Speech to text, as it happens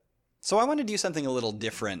So I want to do something a little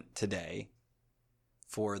different today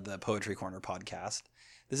for the Poetry Corner podcast.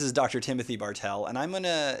 This is Dr. Timothy Bartell, and I'm going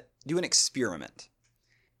to do an experiment.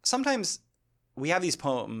 Sometimes we have these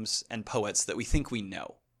poems and poets that we think we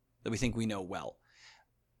know well.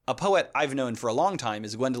 A poet I've known for a long time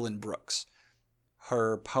is Gwendolyn Brooks.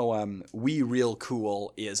 Her poem, We Real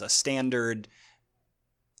Cool, is a standard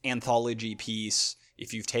anthology piece.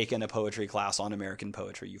 If you've taken a poetry class on American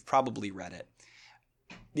poetry, you've probably read it.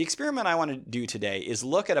 The experiment I want to do today is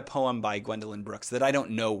look at a poem by Gwendolyn Brooks that I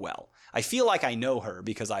don't know well. I feel like I know her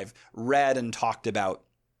because I've read and talked about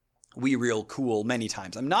We Real Cool many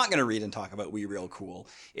times. I'm not going to read and talk about We Real Cool.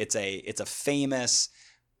 It's a famous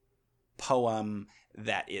poem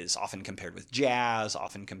that is often compared with jazz,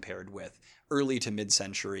 often compared with early to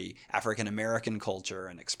mid-century African-American culture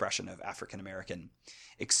and expression of African-American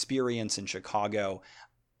experience in Chicago.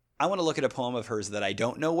 I want to look at a poem of hers that I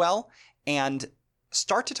don't know well and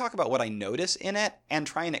start to talk about what I notice in it and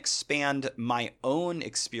try and expand my own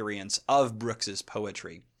experience of Brooks's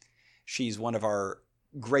poetry. She's one of our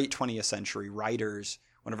great 20th century writers,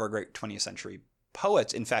 one of our great 20th century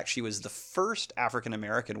poets. In fact, she was the first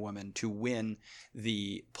African-American woman to win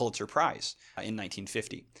the Pulitzer Prize in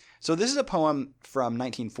 1950. So this is a poem from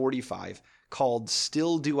 1945 called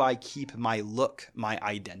Still Do I Keep My Look, My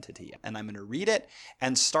Identity. And I'm going to read it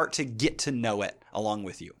and start to get to know it along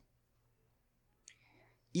with you.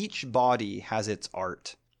 Each body has its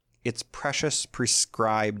art, its precious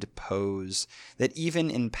prescribed pose, that even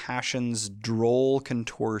in passion's droll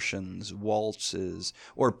contortions, waltzes,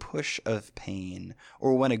 or push of pain,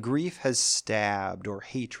 or when a grief has stabbed or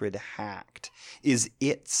hatred hacked, is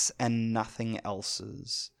its and nothing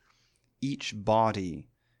else's. Each body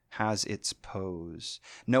has its pose,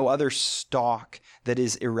 no other stock that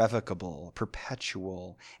is irrevocable,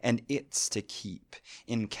 perpetual, and its to keep,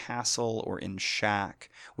 in castle or in shack,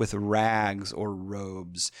 with rags or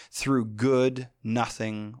robes, through good,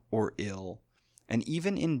 nothing, or ill. And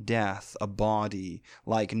even in death a body,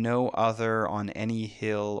 like no other on any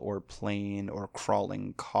hill or plain or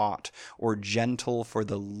crawling cot, or gentle for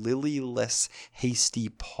the lilyless hasty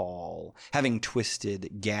pall, having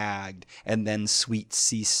twisted, gagged, and then sweet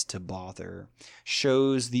ceased to bother,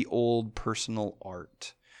 shows the old personal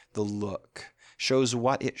art, the look, shows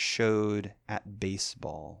what it showed at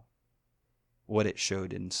baseball, what it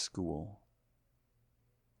showed in school.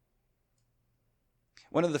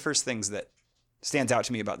 One of the first things that stands out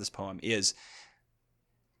to me about this poem is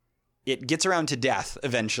it gets around to death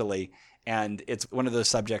eventually, and it's one of those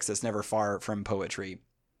subjects that's never far from poetry.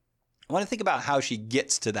 I want to think about how she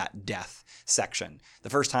gets to that death section. The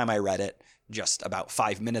first time I read it, just about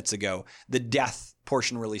 5 minutes ago, the death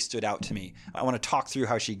portion really stood out to me. I want to talk through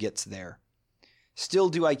how she gets there. Still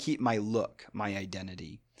do I keep my look, my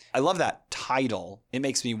identity. I love that title. It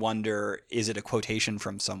makes me wonder, is it a quotation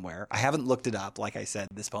from somewhere? I haven't looked it up. Like I said,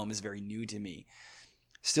 this poem is very new to me.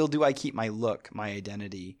 Still do I keep my look, my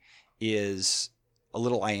identity is a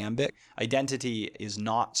little iambic. Identity is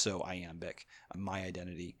not so iambic, my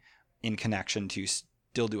identity, in connection to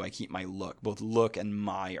still do I keep my look. Both look and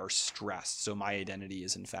my are stressed. So my identity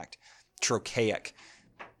is in fact trochaic.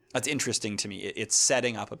 That's interesting to me. It's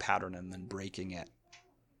setting up a pattern and then breaking it.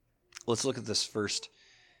 Let's look at this first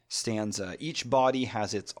stanza. Each body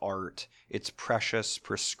has its art, its precious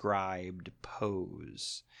prescribed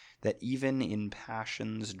pose, that even in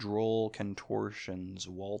passion's droll contortions,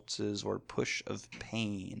 waltzes, or push of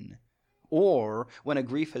pain, or when a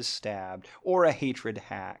grief has stabbed, or a hatred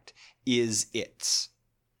hacked, is its.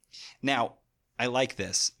 Now, I like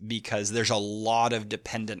this because there's a lot of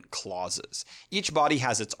dependent clauses. Each body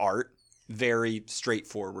has its art, very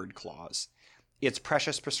straightforward clause. Its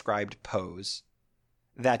precious prescribed pose,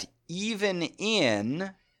 that even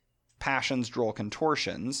in passion's droll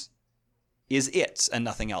contortions is its and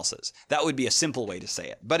nothing else's. That would be a simple way to say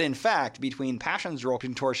it. But in fact, between passion's droll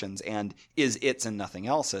contortions and is its and nothing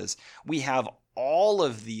else's, we have all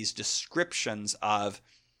of these descriptions of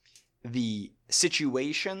the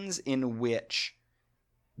situations in which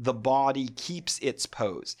the body keeps its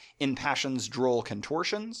pose. In passion's droll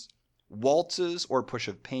contortions, waltzes or push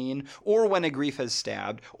of pain, or when a grief has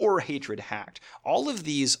stabbed, or hatred hacked. All of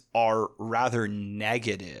these are rather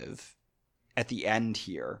negative at the end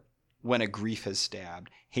here. When a grief has stabbed,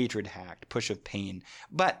 hatred hacked, push of pain.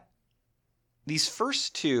 But these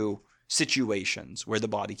first two situations where the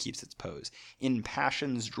body keeps its pose, in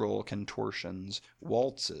passion's droll contortions,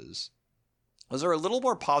 waltzes, those are a little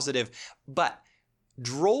more positive, but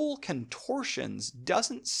droll contortions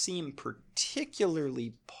doesn't seem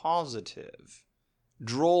particularly positive.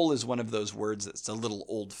 Droll is one of those words that's a little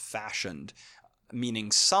old-fashioned,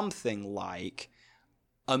 meaning something like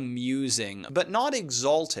amusing, but not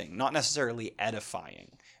exalting, not necessarily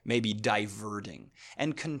edifying, maybe diverting.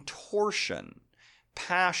 And contortion,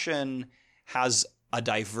 passion has a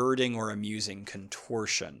diverting or amusing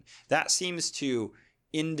contortion. That seems to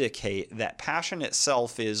indicate that passion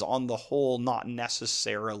itself is, on the whole, not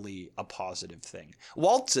necessarily a positive thing.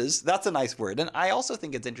 Waltzes, that's a nice word. And I also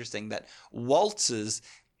think it's interesting that waltzes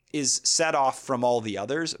is set off from all the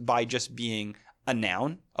others by just being a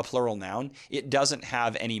noun, a plural noun. It doesn't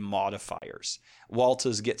have any modifiers.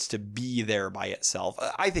 Waltzes gets to be there by itself.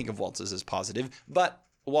 I think of waltzes as positive, but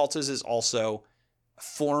waltzes is also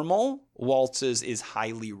formal. Waltzes is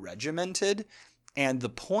highly regimented. And the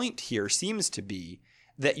point here seems to be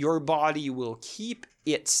that your body will keep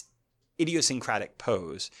its idiosyncratic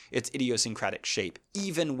pose, its idiosyncratic shape,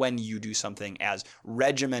 even when you do something as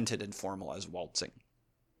regimented and formal as waltzing.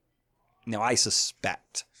 Now, I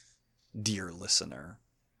suspect, dear listener,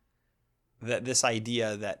 that this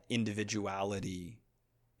idea that individuality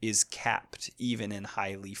is kept even in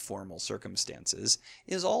highly formal circumstances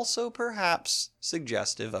is also perhaps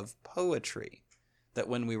suggestive of poetry. That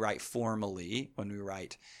when we write formally, when we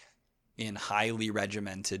write in highly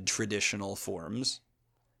regimented traditional forms,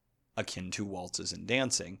 akin to waltzes and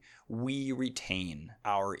dancing, we retain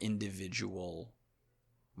our individual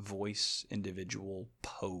voice, individual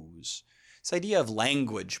pose. This idea of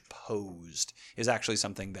language posed is actually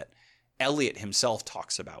something that Eliot himself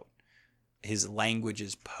talks about. His language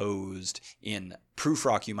is posed. In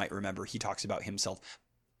Prufrock, you might remember, he talks about himself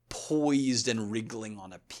poised and wriggling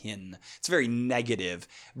on a pin. It's very negative.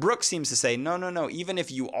 Brooks seems to say, no, even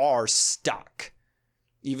if you are stuck,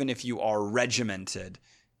 even if you are regimented,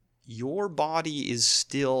 your body is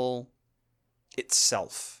still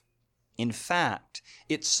itself. In fact,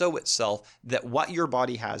 it's so itself that what your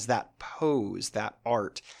body has, that pose, that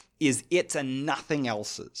art, is its and nothing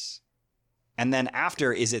else's. And then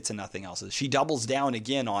after is its and nothing else's. She doubles down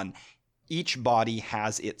again on each body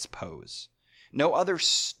has its pose. No other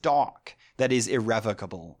stock that is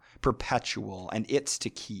irrevocable, perpetual, and it's to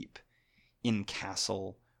keep in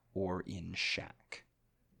castle or in shack.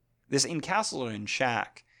 This in castle or in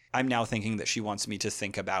shack, I'm now thinking that she wants me to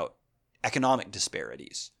think about economic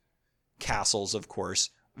disparities. Castles, of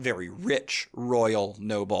course, very rich, royal,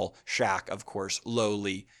 noble. Shack, of course,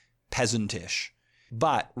 lowly, peasantish.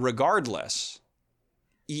 But regardless,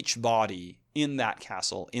 each body in that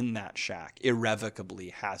castle, in that shack, irrevocably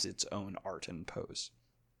has its own art and pose.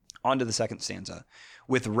 On to the second stanza.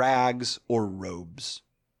 With rags or robes,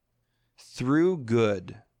 through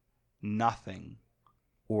good, nothing,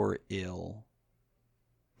 or ill.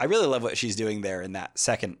 I really love what she's doing there in that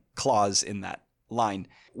second clause in that line.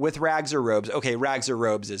 With rags or robes. Okay, rags or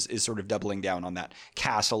robes is sort of doubling down on that.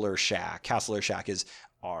 Castle or shack. Castle or shack is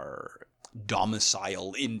our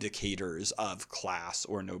domicile indicators of class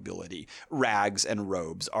or nobility. Rags and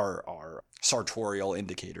robes are sartorial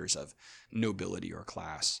indicators of nobility or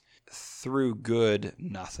class. Through good,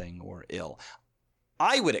 nothing, or ill.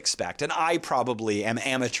 I would expect, and I probably am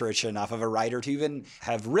amateurish enough of a writer to even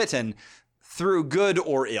have written through good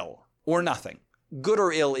or ill, or nothing. Good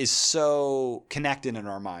or ill is so connected in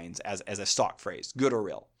our minds as a stock phrase, good or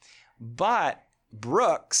ill. But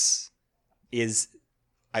Brooks is,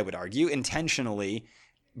 I would argue, intentionally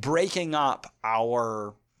breaking up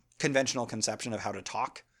our conventional conception of how to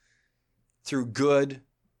talk through good,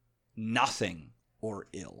 nothing, or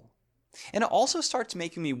ill. And it also starts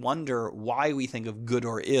making me wonder why we think of good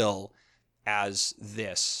or ill as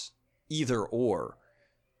this either or.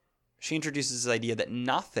 She introduces this idea that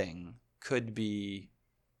nothing could be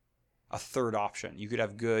a third option. You could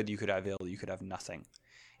have good, you could have ill, you could have nothing.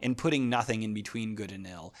 In putting nothing in between good and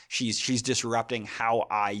ill, she's disrupting how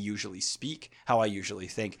I usually speak, how I usually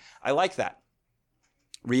think. I like that.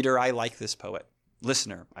 Reader, I like this poet.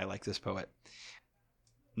 Listener, I like this poet.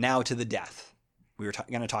 Now to the death. We were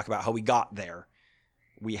going to talk about how we got there.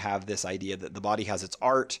 We have this idea that the body has its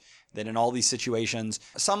art, that in all these situations,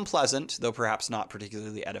 some pleasant, though perhaps not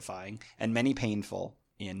particularly edifying, and many painful,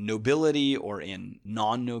 in nobility or in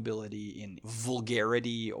non-nobility, in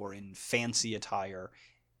vulgarity or in fancy attire,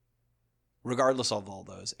 regardless of all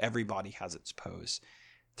those, every body has its pose.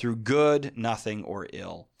 Through good, nothing, or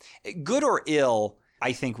ill. Good or ill,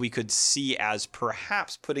 I think we could see as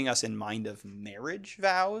perhaps putting us in mind of marriage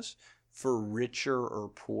vows for richer or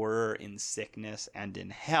poorer in sickness and in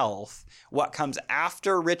health. What comes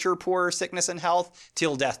after richer, poorer, sickness, and health?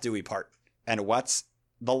 Till death do we part. And what's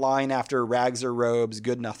the line after rags or robes,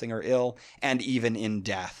 good, nothing, or ill? And even in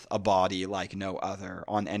death, a body like no other,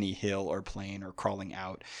 on any hill or plain or crawling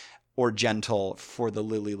out, or gentle for the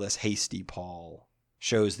lilyless hasty pall,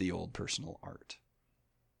 shows the old personal art.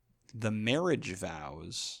 The marriage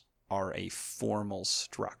vows are a formal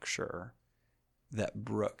structure that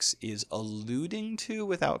Brooks is alluding to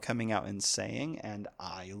without coming out and saying, and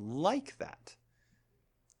I like that.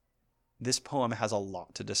 This poem has a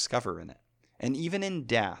lot to discover in it. And even in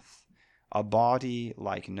death, a body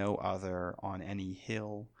like no other on any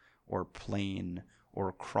hill or plain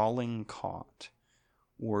or crawling cot,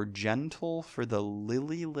 or gentle for the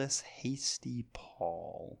lilyless hasty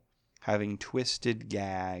pall, having twisted,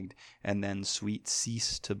 gagged, and then sweet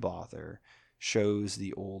ceased to bother, shows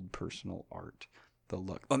the old personal art, the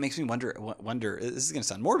look. What makes me wonder, this is going to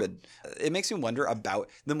sound morbid, it makes me wonder about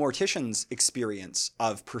the mortician's experience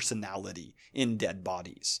of personality in dead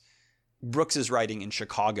bodies. Brooks is writing in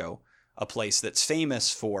Chicago, a place that's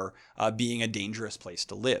famous for being a dangerous place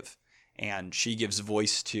to live. And she gives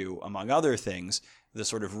voice to, among other things, the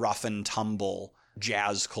sort of rough and tumble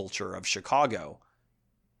jazz culture of Chicago.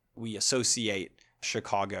 We associate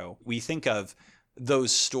Chicago. We think of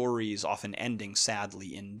those stories often ending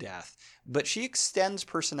sadly in death. But she extends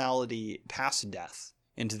personality past death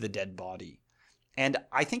into the dead body. And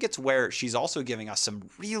I think it's where she's also giving us some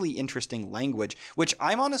really interesting language, which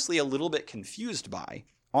I'm honestly a little bit confused by.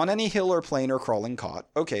 On any hill or plain or crawling cot.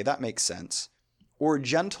 Okay, that makes sense. Or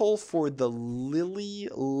gentle for the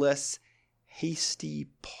lilyless hasty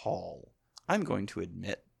pall. I'm going to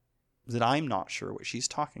admit that I'm not sure what she's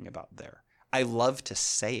talking about there. I love to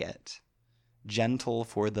say it. Gentle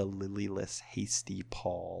for the lilyless hasty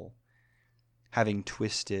pall, having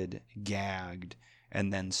twisted, gagged,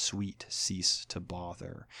 and then sweet cease to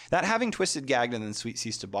bother. That having twisted, gagged, and then sweet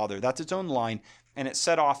cease to bother, that's its own line, and it's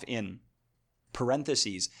set off in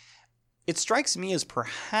parentheses. It strikes me as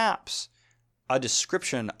perhaps a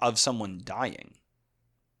description of someone dying.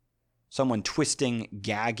 Someone twisting,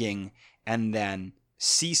 gagging, and then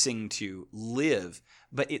ceasing to live.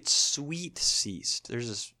 But it's sweet ceased. There's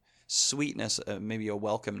this sweetness, maybe a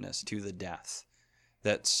welcomeness to the death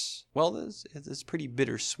that's, well, it's pretty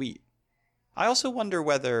bittersweet. I also wonder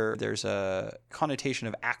whether there's a connotation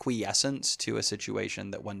of acquiescence to a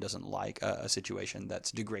situation that one doesn't like, a situation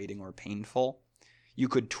that's degrading or painful. You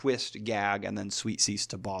could twist, gag, and then sweet cease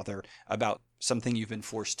to bother about something you've been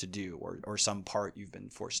forced to do or some part you've been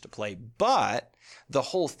forced to play. But the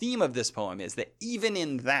whole theme of this poem is that even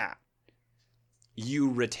in that,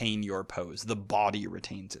 you retain your pose. The body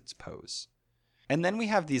retains its pose. And then we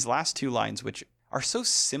have these last two lines, which are so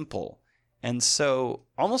simple and so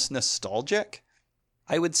almost nostalgic,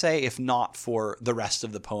 I would say, if not for the rest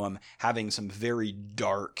of the poem having some very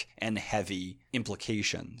dark and heavy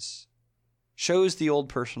implications. Shows the old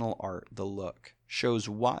personal art, the look. Shows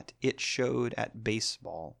what it showed at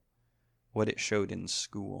baseball, what it showed in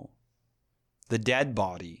school. The dead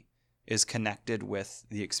body is connected with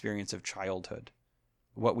the experience of childhood.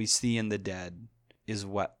 What we see in the dead is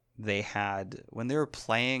what they had when they were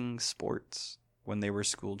playing sports, when they were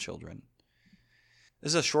school children.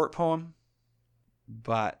 This is a short poem,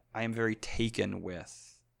 but I am very taken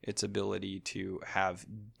with its ability to have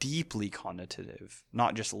deeply connotative,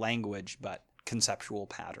 not just language, but conceptual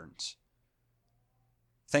patterns.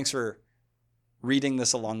 Thanks for reading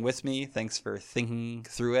this along with me. Thanks for thinking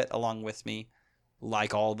through it along with me.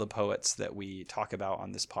 Like all the poets that we talk about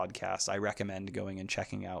on this podcast, I recommend going and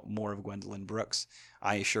checking out more of Gwendolyn Brooks.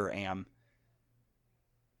 I sure am.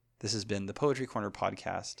 This has been the Poetry Corner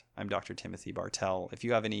podcast. I'm Dr. Timothy Bartell. If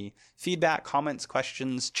you have any feedback, comments,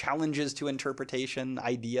 questions, challenges to interpretation,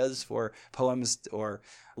 ideas for poems or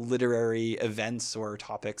literary events or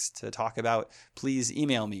topics to talk about, please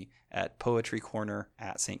email me at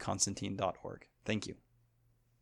poetrycorner@stconstantine.org. Thank you.